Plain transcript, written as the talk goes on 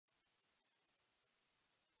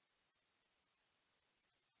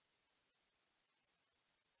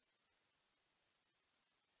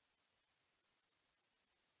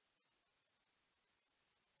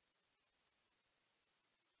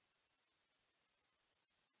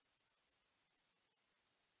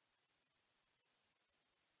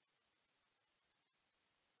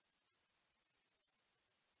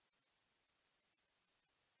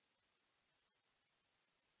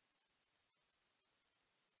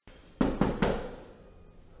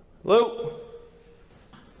Hello?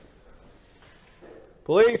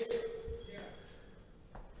 Police? Yeah.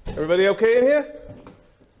 Everybody okay in here?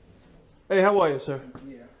 Hey, how are you, sir?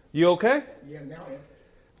 Yeah. You okay? Yeah, now I am.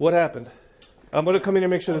 What happened? I'm going to come in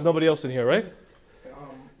and make sure there's nobody else in here, right?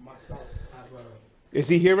 My spouse. Is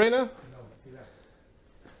he here right now? No, he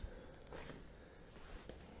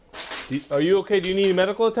left. Are you okay? Do you need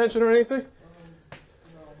medical attention or anything? No,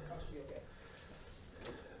 I should be okay.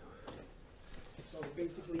 So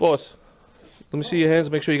basically... Boss, let me see your hands.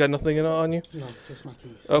 Make sure you got nothing on you. No, just my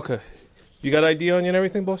keys. Okay. You got ID on you and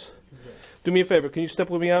everything, boss? Yeah. Do me a favor. Can you step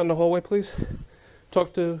with me out in the hallway, please?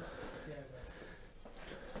 Talk to...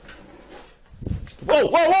 Whoa,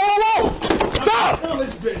 whoa, whoa, whoa, whoa! Stop!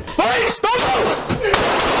 Police, don't move!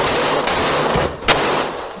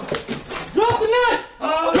 Drop the knife!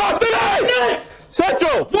 Drop the knife!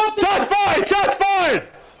 Central! Shots fired! Shots fired!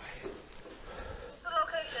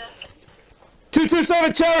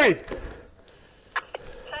 227 Cherry!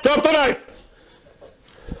 Drop the knife!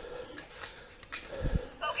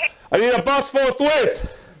 I need a bus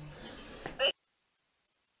forthwith!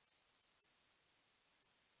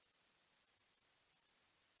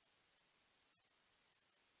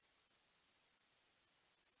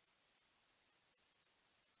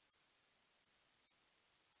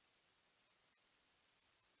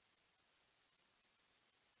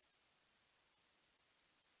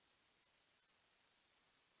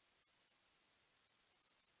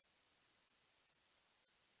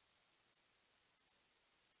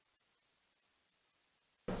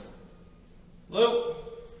 Hello?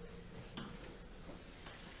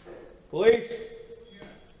 Police?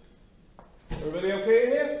 Everybody okay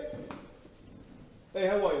in here? Hey,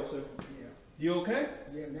 how are you, sir? Yeah. You okay?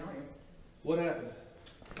 Yeah, now I am. What happened?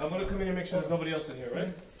 I'm going to come in and make sure there's nobody else in here,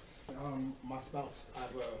 right? My spouse.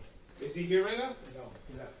 Is he here right now? No,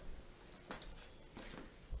 he left.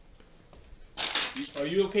 Are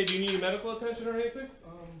you okay? Do you need medical attention or anything?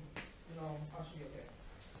 No, I should be okay.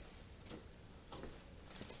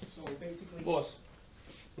 So basically... Boss,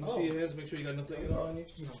 let me see your hands. Make sure you got nothing on you.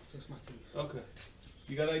 No, just my keys. Okay.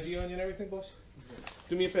 You got ID on you and everything, boss? Yeah.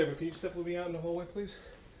 Do me a favor. Can you step with me out in the hallway, please?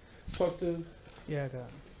 Talk to... Yeah, I got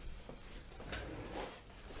it.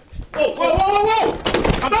 Whoa, whoa, whoa, whoa, whoa!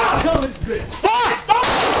 Stop! Kill this bitch! Stop! Stop!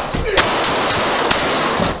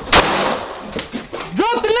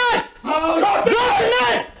 Drop the knife! Drop the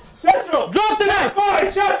knife! Central! Drop the knife!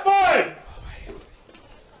 Fired! Shots fired!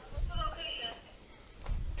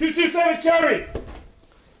 227 Cherry!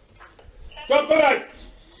 Drop the knife!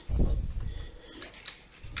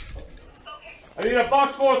 I need a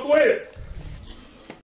bus forthwith!